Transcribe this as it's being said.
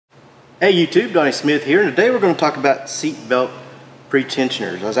Hey YouTube, Donnie Smith here, and today we're going to talk about seatbelt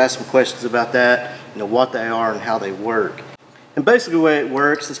pretensioners. I was asked some questions about that, what they are and how they work. And basically the way it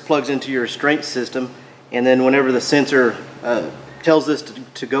works, this plugs into your restraint system, and then whenever the sensor tells this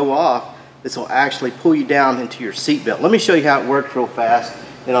to go off, this will actually pull you down into your seatbelt. Let me show you how it works real fast,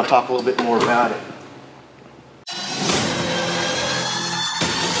 then I'll talk a little bit more about it.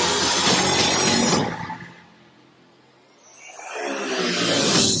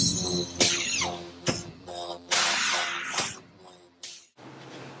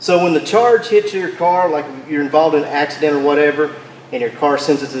 So when the charge hits your car, like if you're involved in an accident or whatever, and your car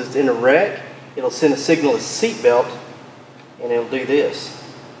senses it's in a wreck, it'll send a signal to seatbelt, and it'll do this.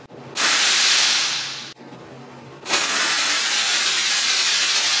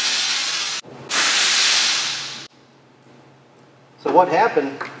 So what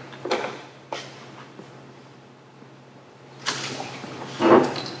happened?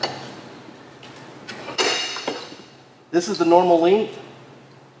 This is the normal length.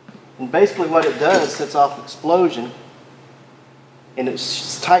 And basically what it does, sets off an explosion, and it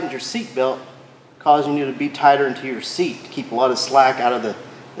tightens your seatbelt, causing you to be tighter into your seat to keep a lot of slack out of the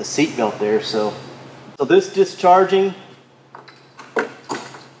seatbelt there. So this discharging,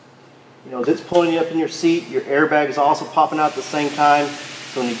 it's pulling you up in your seat. Your airbag is also popping out at the same time.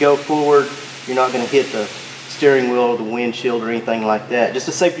 So when you go forward, you're not going to hit the steering wheel or the windshield or anything like that. Just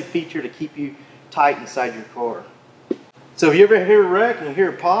a safety feature to keep you tight inside your car. So if you ever hear a wreck and you hear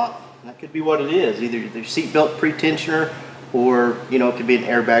a pop, that could be what it is. Either the seatbelt pretensioner or, it could be an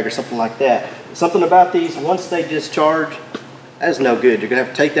airbag or something like that. Something about these, once they discharge, that's no good. You're going to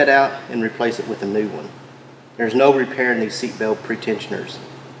have to take that out and replace it with a new one. There's no repairing these seatbelt pretensioners.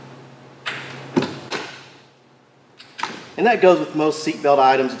 And that goes with most seatbelt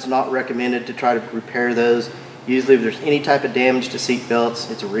items. It's not recommended to try to repair those. Usually if there's any type of damage to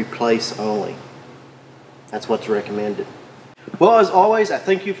seatbelts, it's a replace only. That's what's recommended. Well, as always, I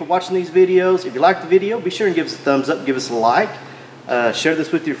thank you for watching these videos. If you like the video, be sure and give us a thumbs up, give us a like, share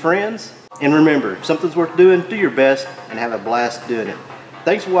this with your friends, and remember, if something's worth doing, do your best and have a blast doing it.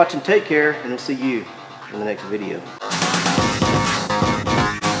 Thanks for watching, take care, and we'll see you in the next video.